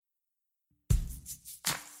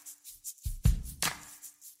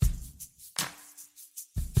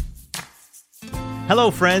Hello,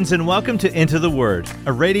 friends, and welcome to Into the Word,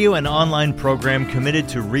 a radio and online program committed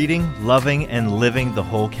to reading, loving, and living the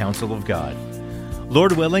whole counsel of God.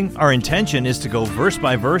 Lord willing, our intention is to go verse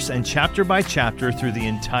by verse and chapter by chapter through the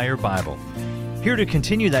entire Bible. Here to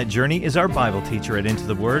continue that journey is our Bible teacher at Into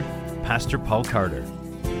the Word, Pastor Paul Carter.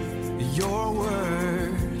 Your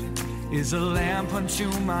word is a lamp unto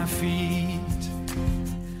my feet.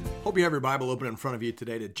 Hope you have your Bible open in front of you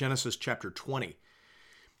today to Genesis chapter 20.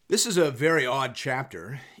 This is a very odd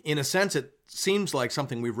chapter. In a sense, it seems like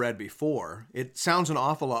something we've read before. It sounds an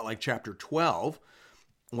awful lot like chapter 12,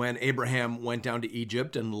 when Abraham went down to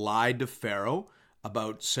Egypt and lied to Pharaoh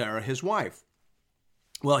about Sarah, his wife.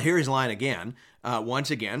 Well, here he's lying again,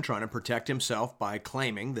 once again trying to protect himself by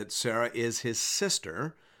claiming that Sarah is his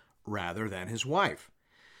sister rather than his wife.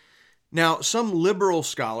 Now, some liberal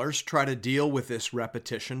scholars try to deal with this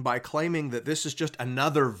repetition by claiming that this is just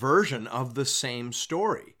another version of the same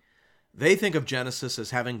story. They think of Genesis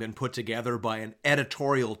as having been put together by an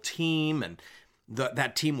editorial team, and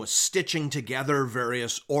that team was stitching together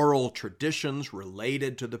various oral traditions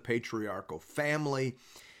related to the patriarchal family.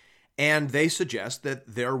 And they suggest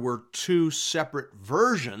that there were two separate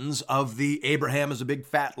versions of the Abraham is a big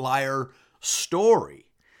fat liar story.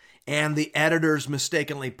 And the editors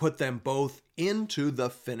mistakenly put them both into the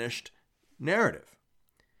finished narrative.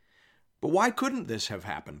 But why couldn't this have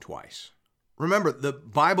happened twice? Remember, the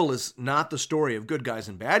Bible is not the story of good guys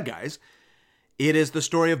and bad guys. It is the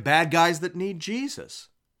story of bad guys that need Jesus.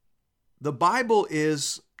 The Bible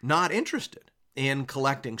is not interested in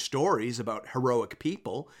collecting stories about heroic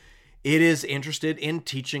people. It is interested in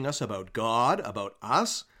teaching us about God, about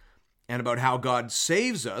us, and about how God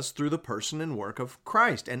saves us through the person and work of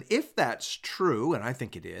Christ. And if that's true, and I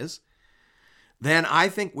think it is, then I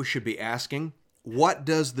think we should be asking, what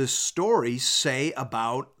does this story say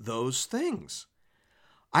about those things?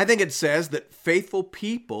 I think it says that faithful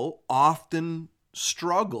people often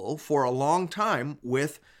struggle for a long time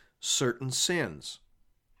with certain sins.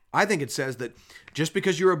 I think it says that just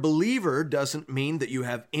because you're a believer doesn't mean that you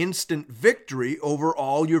have instant victory over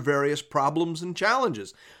all your various problems and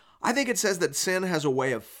challenges. I think it says that sin has a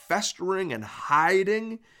way of festering and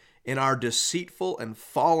hiding in our deceitful and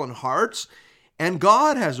fallen hearts, and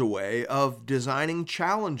God has a way of designing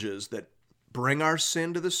challenges that bring our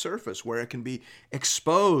sin to the surface, where it can be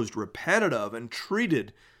exposed, repented of, and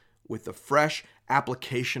treated with the fresh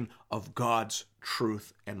application of God's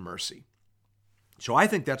truth and mercy. So I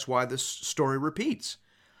think that's why this story repeats.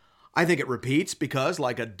 I think it repeats because,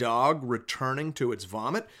 like a dog returning to its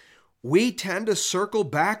vomit, we tend to circle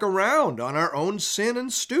back around on our own sin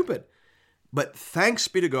and stupid. But thanks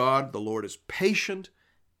be to God, the Lord is patient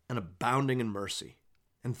and abounding in mercy.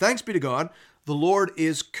 And thanks be to God, the Lord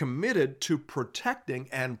is committed to protecting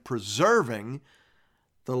and preserving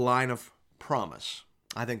the line of promise.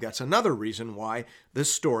 I think that's another reason why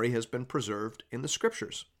this story has been preserved in the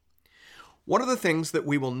Scriptures. One of the things that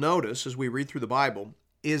we will notice as we read through the Bible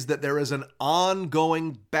is that there is an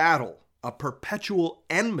ongoing battle, a perpetual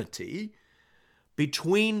enmity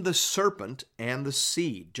between the serpent and the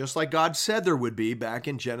seed, just like God said there would be back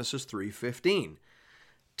in Genesis 3:15.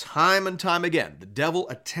 Time and time again, the devil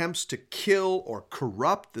attempts to kill or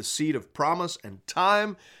corrupt the seed of promise, and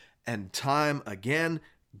time again,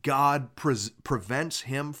 God prevents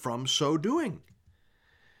him from so doing.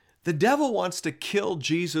 The devil wants to kill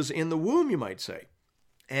Jesus in the womb, you might say.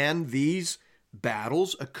 And these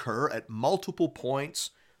battles occur at multiple points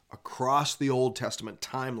across the Old Testament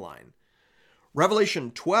timeline. Revelation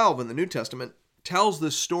 12 in the New Testament tells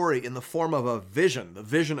this story in the form of a vision, the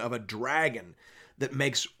vision of a dragon that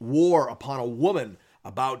makes war upon a woman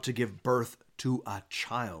about to give birth to a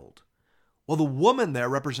child. Well, the woman there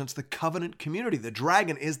represents the covenant community. The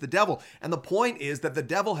dragon is the devil. And the point is that the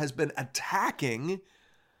devil has been attacking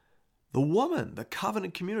the woman, the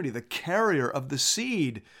covenant community, the carrier of the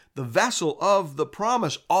seed, the vessel of the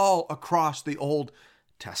promise, all across the Old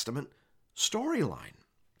Testament storyline.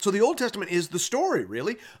 So the Old Testament is the story,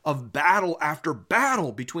 really, of battle after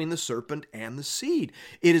battle between the serpent and the seed.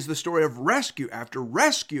 It is the story of rescue after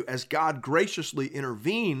rescue as God graciously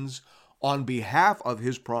intervenes on behalf of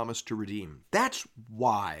his promise to redeem. That's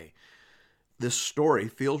why this story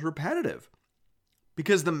feels repetitive,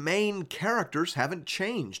 because the main characters haven't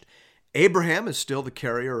changed. Abraham is still the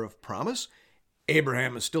carrier of promise.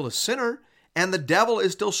 Abraham is still a sinner, and the devil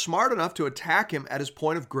is still smart enough to attack him at his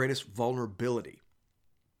point of greatest vulnerability.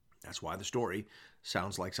 That's why the story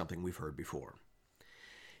sounds like something we've heard before.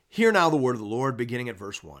 Hear now the word of the Lord, beginning at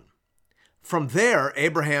verse 1. From there,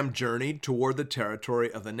 Abraham journeyed toward the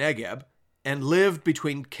territory of the Negeb and lived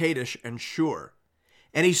between Kadesh and Shur.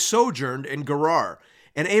 And he sojourned in Gerar.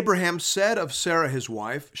 And Abraham said of Sarah his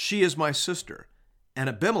wife, "She is my sister." And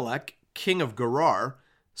Abimelech, king of Gerar,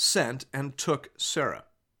 sent and took Sarah.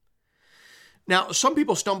 Now, some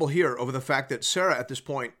people stumble here over the fact that Sarah at this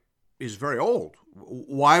point is very old.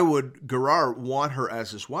 Why would Gerar want her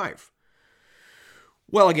as his wife?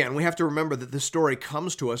 Well, again, we have to remember that this story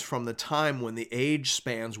comes to us from the time when the age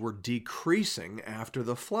spans were decreasing after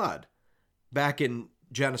the flood. Back in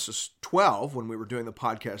Genesis 12, when we were doing the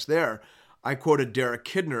podcast there, I quoted Derek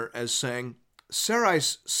Kidner as saying,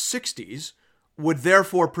 Sarai's 60s would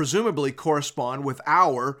therefore presumably correspond with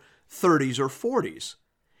our 30s or 40s,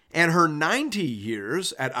 and her 90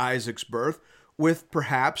 years at Isaac's birth with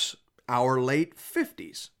perhaps our late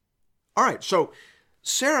 50s. All right, so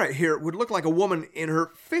Sarah here would look like a woman in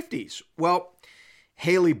her 50s. Well,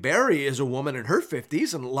 Haley Berry is a woman in her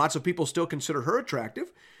 50s, and lots of people still consider her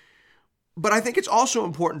attractive. But I think it's also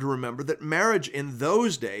important to remember that marriage in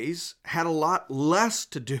those days had a lot less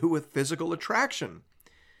to do with physical attraction.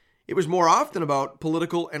 It was more often about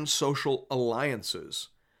political and social alliances.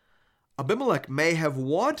 Abimelech may have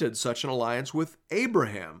wanted such an alliance with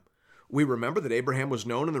Abraham. We remember that Abraham was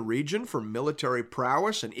known in the region for military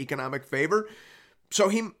prowess and economic favor, so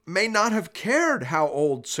he may not have cared how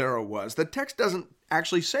old Sarah was. The text doesn't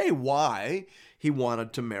actually say why he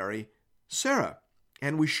wanted to marry Sarah.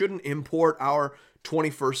 And we shouldn't import our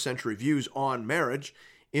 21st century views on marriage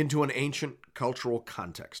into an ancient cultural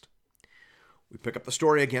context. We pick up the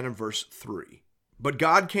story again in verse 3. But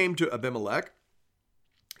God came to Abimelech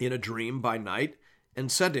in a dream by night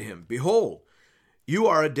and said to him, "Behold, you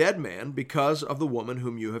are a dead man because of the woman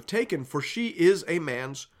whom you have taken, for she is a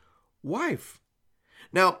man's wife."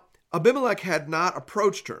 Now, Abimelech had not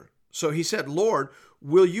approached her, so he said, "Lord,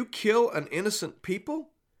 will you kill an innocent people?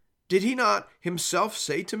 Did he not himself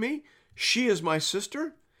say to me, 'She is my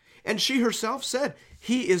sister'? And she herself said,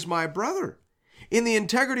 'He is my brother.' In the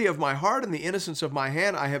integrity of my heart and the innocence of my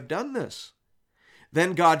hand, I have done this."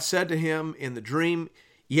 Then God said to him in the dream,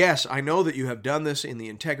 "Yes, I know that you have done this in the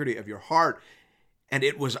integrity of your heart, and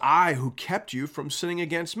it was I who kept you from sinning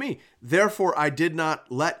against me. Therefore I did not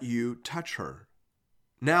let you touch her.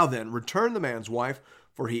 Now then, return the man's wife,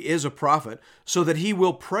 for he is a prophet, so that he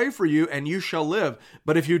will pray for you and you shall live.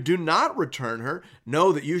 But if you do not return her,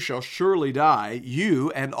 know that you shall surely die,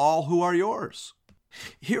 you and all who are yours."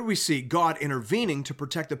 Here we see God intervening to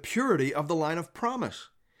protect the purity of the line of promise.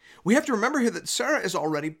 We have to remember here that Sarah is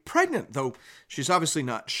already pregnant, though she's obviously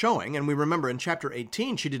not showing. And we remember in chapter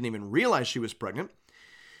 18, she didn't even realize she was pregnant.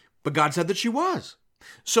 But God said that she was.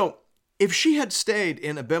 So if she had stayed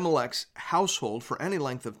in Abimelech's household for any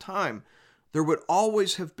length of time, there would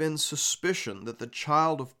always have been suspicion that the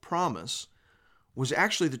child of promise was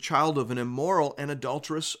actually the child of an immoral and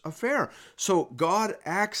adulterous affair. So God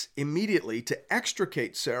acts immediately to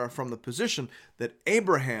extricate Sarah from the position that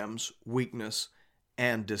Abraham's weakness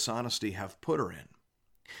and dishonesty have put her in.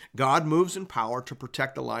 God moves in power to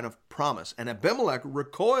protect the line of promise, and Abimelech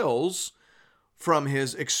recoils from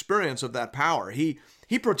his experience of that power. He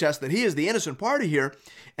protests that he is the innocent party here,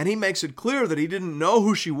 and he makes it clear that he didn't know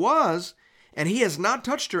who she was, and he has not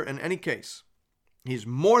touched her in any case. He's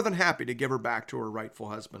more than happy to give her back to her rightful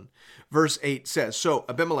husband. Verse 8 says, "So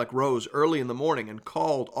Abimelech rose early in the morning and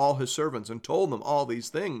called all his servants and told them all these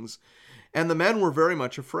things, and the men were very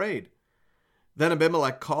much afraid. Then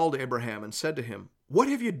Abimelech called Abraham and said to him, 'What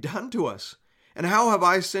have you done to us? And how have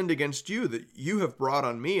I sinned against you, that you have brought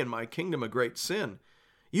on me and my kingdom a great sin?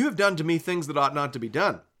 You have done to me things that ought not to be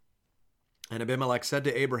done.' And Abimelech said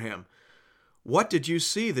to Abraham, 'What did you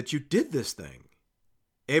see that you did this thing?'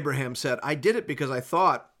 Abraham said, 'I did it because I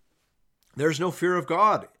thought, there's no fear of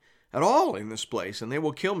God at all in this place, and they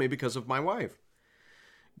will kill me because of my wife.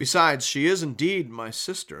 Besides, she is indeed my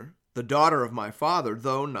sister, the daughter of my father,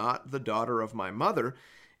 though not the daughter of my mother,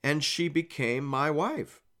 and she became my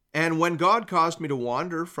wife. And when God caused me to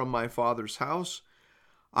wander from my father's house,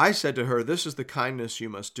 I said to her, this is the kindness you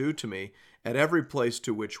must do to me. At every place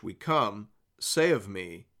to which we come, say of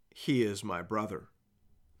me, he is my brother.'"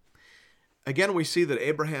 Again, we see that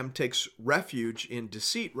Abraham takes refuge in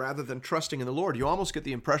deceit rather than trusting in the Lord. You almost get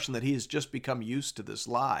the impression that he has just become used to this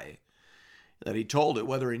lie, that he told it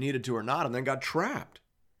whether he needed to or not, and then got trapped.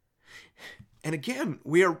 And again,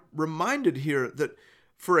 we are reminded here that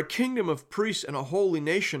for a kingdom of priests and a holy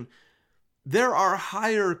nation, there are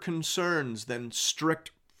higher concerns than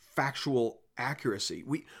strict factual accuracy.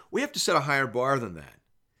 We have to set a higher bar than that.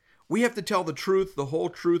 We have to tell the truth, the whole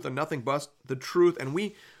truth, and nothing but the truth, and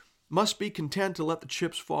we must be content to let the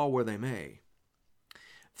chips fall where they may.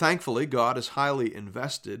 Thankfully, God is highly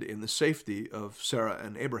invested in the safety of Sarah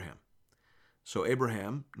and Abraham. So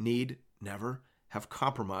Abraham need never have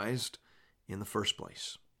compromised in the first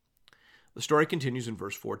place. The story continues in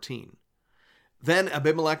verse 14. Then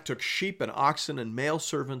Abimelech took sheep and oxen and male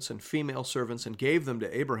servants and female servants and gave them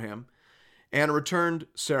to Abraham, and returned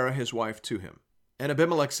Sarah his wife to him. And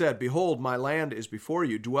Abimelech said, Behold, my land is before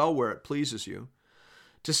you, dwell where it pleases you.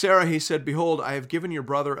 To Sarah he said, Behold, I have given your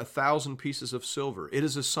brother 1,000 pieces of silver. It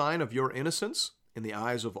is a sign of your innocence in the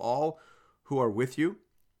eyes of all who are with you,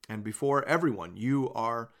 and before everyone you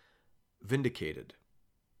are vindicated.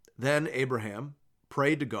 Then Abraham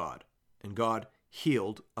prayed to God, and God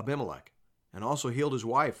healed Abimelech, and also healed his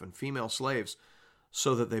wife and female slaves,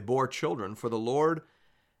 so that they bore children, for the Lord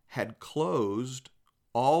had closed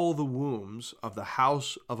all the wombs of the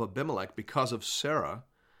house of Abimelech because of Sarah,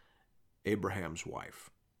 Abraham's wife.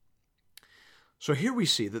 So here we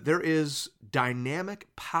see that there is dynamic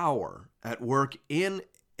power at work in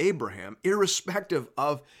Abraham, irrespective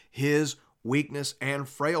of his weakness and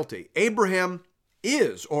frailty. Abraham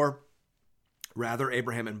is, or rather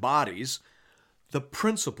Abraham embodies, the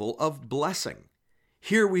principle of blessing.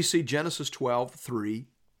 Here we see Genesis 12:3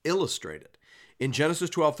 illustrated. In Genesis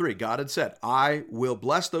 12:3, God had said, I will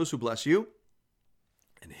bless those who bless you,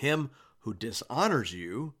 and him who dishonors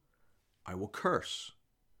you, I will curse.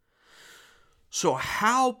 So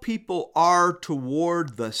how people are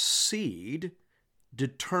toward the seed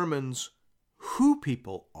determines who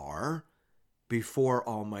people are before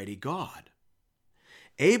Almighty God.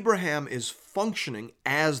 Abraham is functioning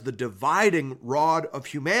as the dividing rod of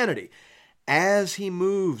humanity. As he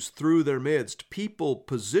moves through their midst, people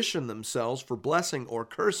position themselves for blessing or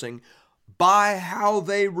cursing by how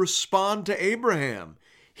they respond to Abraham.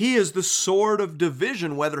 He is the sword of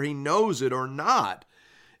division, whether he knows it or not.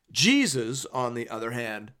 Jesus, on the other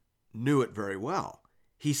hand, knew it very well.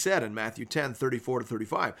 He said in Matthew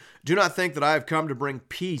 10:34-35, Do not think that I have come to bring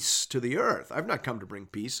peace to the earth. I have not come to bring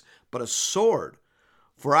peace, but a sword.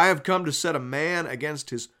 For I have come to set a man against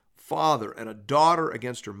his father, and a daughter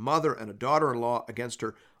against her mother, and a daughter-in-law against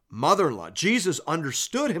her mother-in-law. Jesus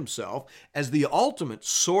understood himself as the ultimate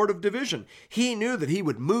sword of division. He knew that he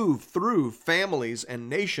would move through families and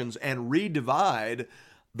nations and redivide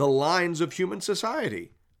the lines of human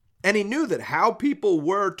society. And he knew that how people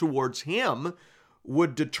were towards him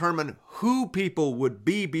would determine who people would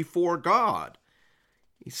be before God.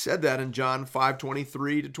 He said that in John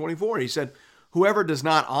 5:23-24. He said, Whoever does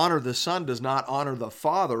not honor the Son does not honor the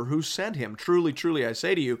Father who sent him. Truly, truly, I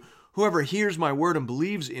say to you, whoever hears my word and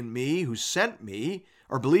believes in me who sent me,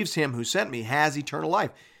 or believes him who sent me, has eternal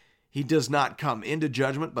life. He does not come into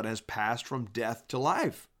judgment, but has passed from death to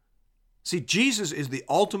life. See, Jesus is the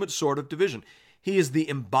ultimate sword of division. He is the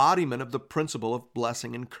embodiment of the principle of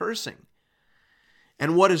blessing and cursing.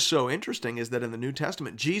 And what is so interesting is that in the New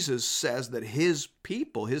Testament, Jesus says that his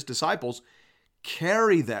people, his disciples,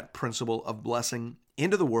 carry that principle of blessing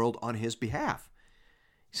into the world on his behalf.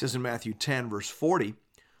 He says in Matthew 10:40,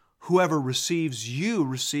 Whoever receives you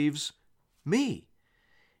receives me,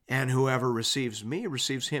 and whoever receives me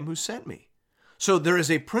receives him who sent me. So there is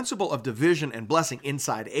a principle of division and blessing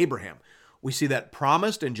inside Abraham. We see that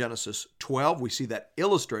promised in Genesis 12. We see that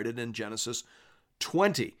illustrated in Genesis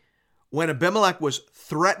 20. When Abimelech was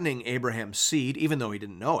threatening Abraham's seed, even though he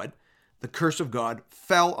didn't know it, the curse of God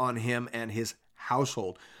fell on him and his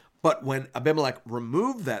household. But when Abimelech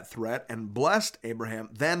removed that threat and blessed Abraham,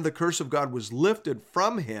 then the curse of God was lifted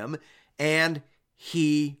from him and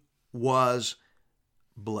he was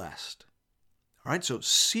blessed. All right, so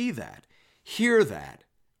see that, hear that,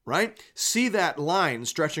 right? See that line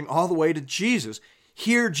stretching all the way to Jesus.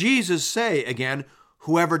 Hear Jesus say again,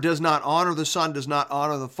 whoever does not honor the Son does not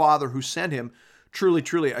honor the Father who sent him. Truly,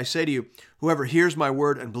 truly, I say to you, whoever hears my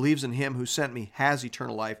word and believes in him who sent me has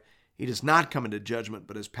eternal life. He does not come into judgment,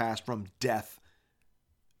 but has passed from death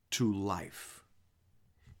to life.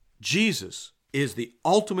 Jesus is the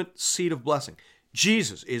ultimate seed of blessing.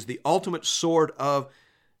 Jesus is the ultimate sword of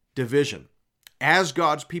division. As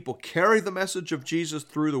God's people carry the message of Jesus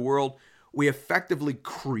through the world, we effectively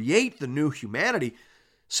create the new humanity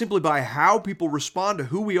simply by how people respond to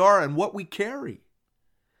who we are and what we carry.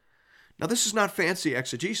 Now, this is not fancy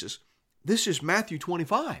exegesis. This is Matthew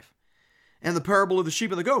 25 and the parable of the sheep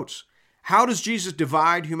and the goats. How does Jesus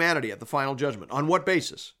divide humanity at the final judgment? On what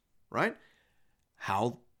basis, right?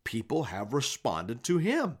 How people have responded to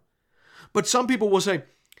him. But some people will say,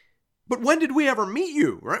 but when did we ever meet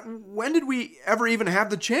you, right? When did we ever even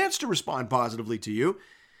have the chance to respond positively to you?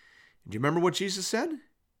 Do you remember what Jesus said?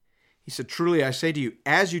 He said, truly I say to you,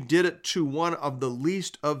 as you did it to one of the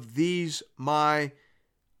least of these my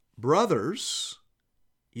brothers,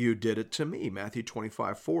 you did it to me. Matthew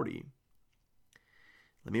 25:40.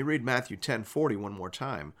 Let me read Matthew 10:40 one more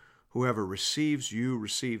time. Whoever receives you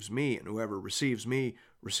receives me, and whoever receives me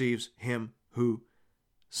receives him who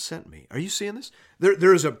sent me. Are you seeing this?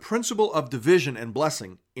 There is a principle of division and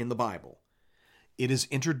blessing in the Bible. It is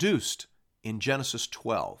introduced in Genesis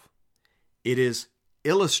 12. It is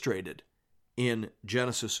illustrated in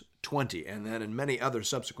Genesis 20, and then in many other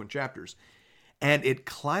subsequent chapters. And it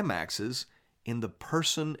climaxes in the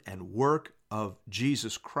person and work of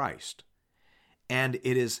Jesus Christ. And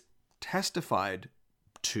it is testified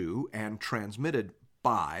to and transmitted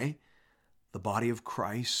by the body of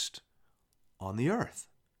Christ on the earth.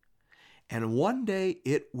 And one day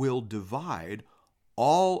it will divide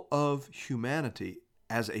all of humanity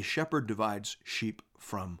as a shepherd divides sheep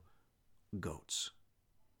from goats.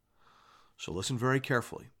 So listen very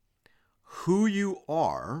carefully. Who you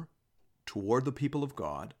are toward the people of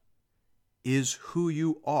God is who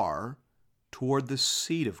you are toward the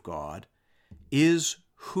seed of God, is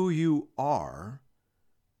who you are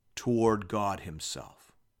toward God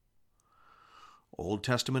himself. Old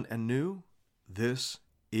Testament and New, this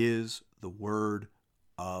is the word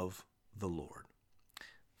of the Lord.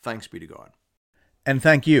 Thanks be to God. And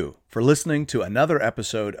thank you for listening to another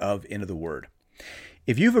episode of Into the Word.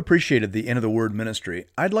 If you've appreciated the Into the Word ministry,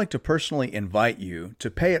 I'd like to personally invite you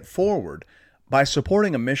to pay it forward by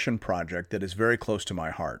supporting a mission project that is very close to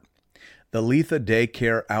my heart. The Letha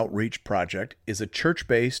Daycare Outreach Project is a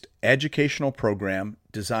church-based educational program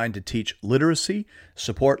designed to teach literacy,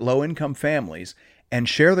 support low-income families, and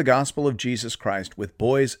share the gospel of Jesus Christ with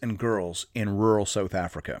boys and girls in rural South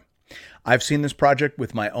Africa. I've seen this project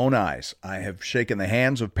with my own eyes. I have shaken the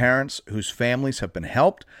hands of parents whose families have been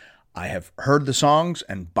helped. I have heard the songs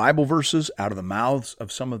and Bible verses out of the mouths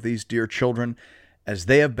of some of these dear children as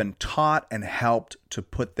they have been taught and helped to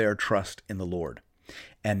put their trust in the Lord.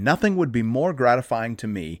 And nothing would be more gratifying to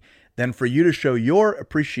me than for you to show your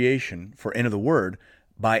appreciation for Into the Word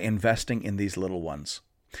by investing in these little ones.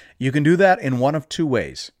 You can do that in one of two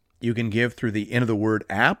ways. You can give through the Into the Word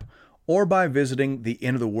app or by visiting the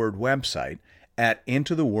Into the Word website at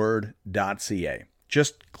intotheword.ca.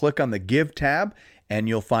 Just click on the Give tab and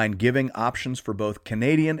you'll find giving options for both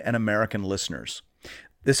Canadian and American listeners.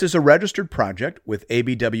 This is a registered project with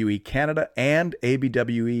ABWE Canada and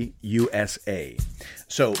ABWE USA.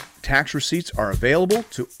 So tax receipts are available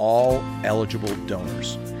to all eligible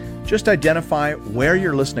donors. Just identify where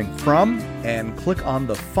you're listening from and click on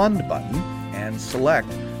the Fund button and select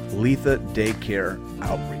Letha Daycare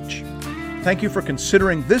Outreach. Thank you for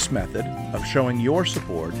considering this method of showing your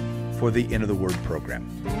support for the Into the Word program.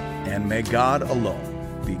 And may God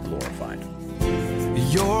alone be glorified.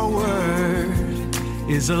 Your word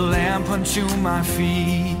is a lamp unto my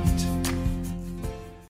feet